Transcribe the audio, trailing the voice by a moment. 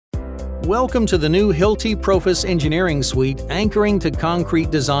Welcome to the new Hilti PROFIS Engineering Suite Anchoring to Concrete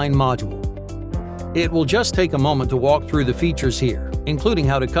Design module. It will just take a moment to walk through the features here, including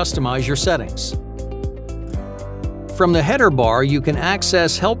how to customize your settings. From the header bar, you can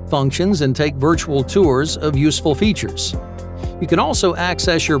access help functions and take virtual tours of useful features. You can also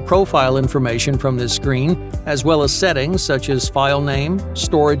access your profile information from this screen, as well as settings such as file name,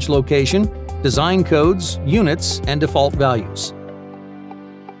 storage location, design codes, units, and default values.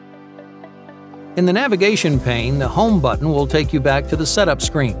 In the navigation pane, the Home button will take you back to the setup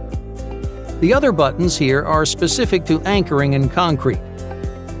screen. The other buttons here are specific to anchoring in concrete.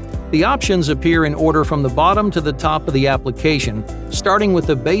 The options appear in order from the bottom to the top of the application, starting with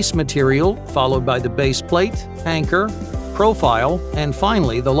the base material, followed by the base plate, anchor, profile, and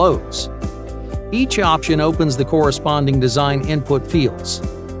finally the loads. Each option opens the corresponding design input fields.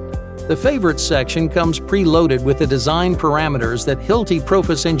 The Favorites section comes preloaded with the design parameters that Hilti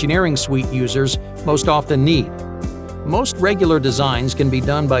PROFIS Engineering Suite users most often need. Most regular designs can be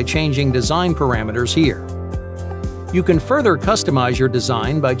done by changing design parameters here. You can further customize your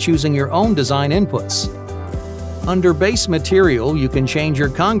design by choosing your own design inputs. Under Base Material, you can change your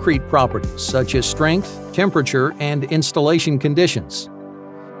concrete properties such as strength, temperature, and installation conditions.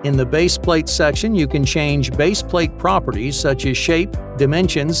 In the Base Plate section, you can change base plate properties such as shape,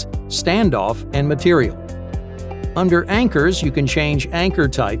 dimensions, standoff, and material. Under Anchors, you can change anchor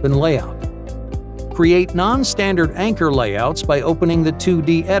type and layout. Create non-standard anchor layouts by opening the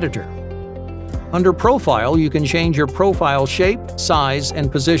 2D editor. Under Profile, you can change your profile shape, size,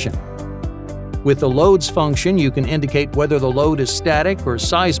 and position. With the Loads function, you can indicate whether the load is static or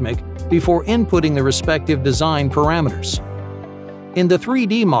seismic before inputting the respective design parameters. In the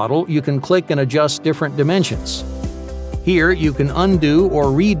 3D model, you can click and adjust different dimensions. Here, you can undo or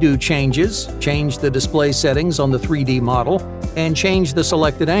redo changes, change the display settings on the 3D model, and change the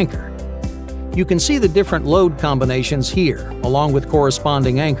selected anchor. You can see the different load combinations here, along with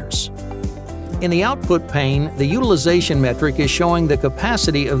corresponding anchors. In the output pane, the utilization metric is showing the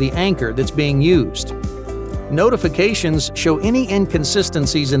capacity of the anchor that's being used. Notifications show any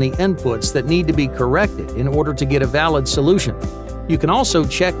inconsistencies in the inputs that need to be corrected in order to get a valid solution. You can also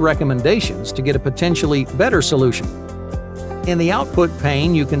check recommendations to get a potentially better solution. In the output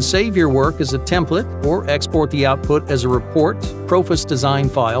pane, you can save your work as a template or export the output as a report, PROFIS design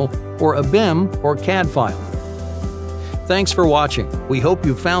file, or a BIM or CAD file. Thanks for watching. We hope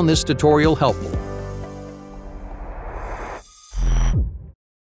you found this tutorial helpful.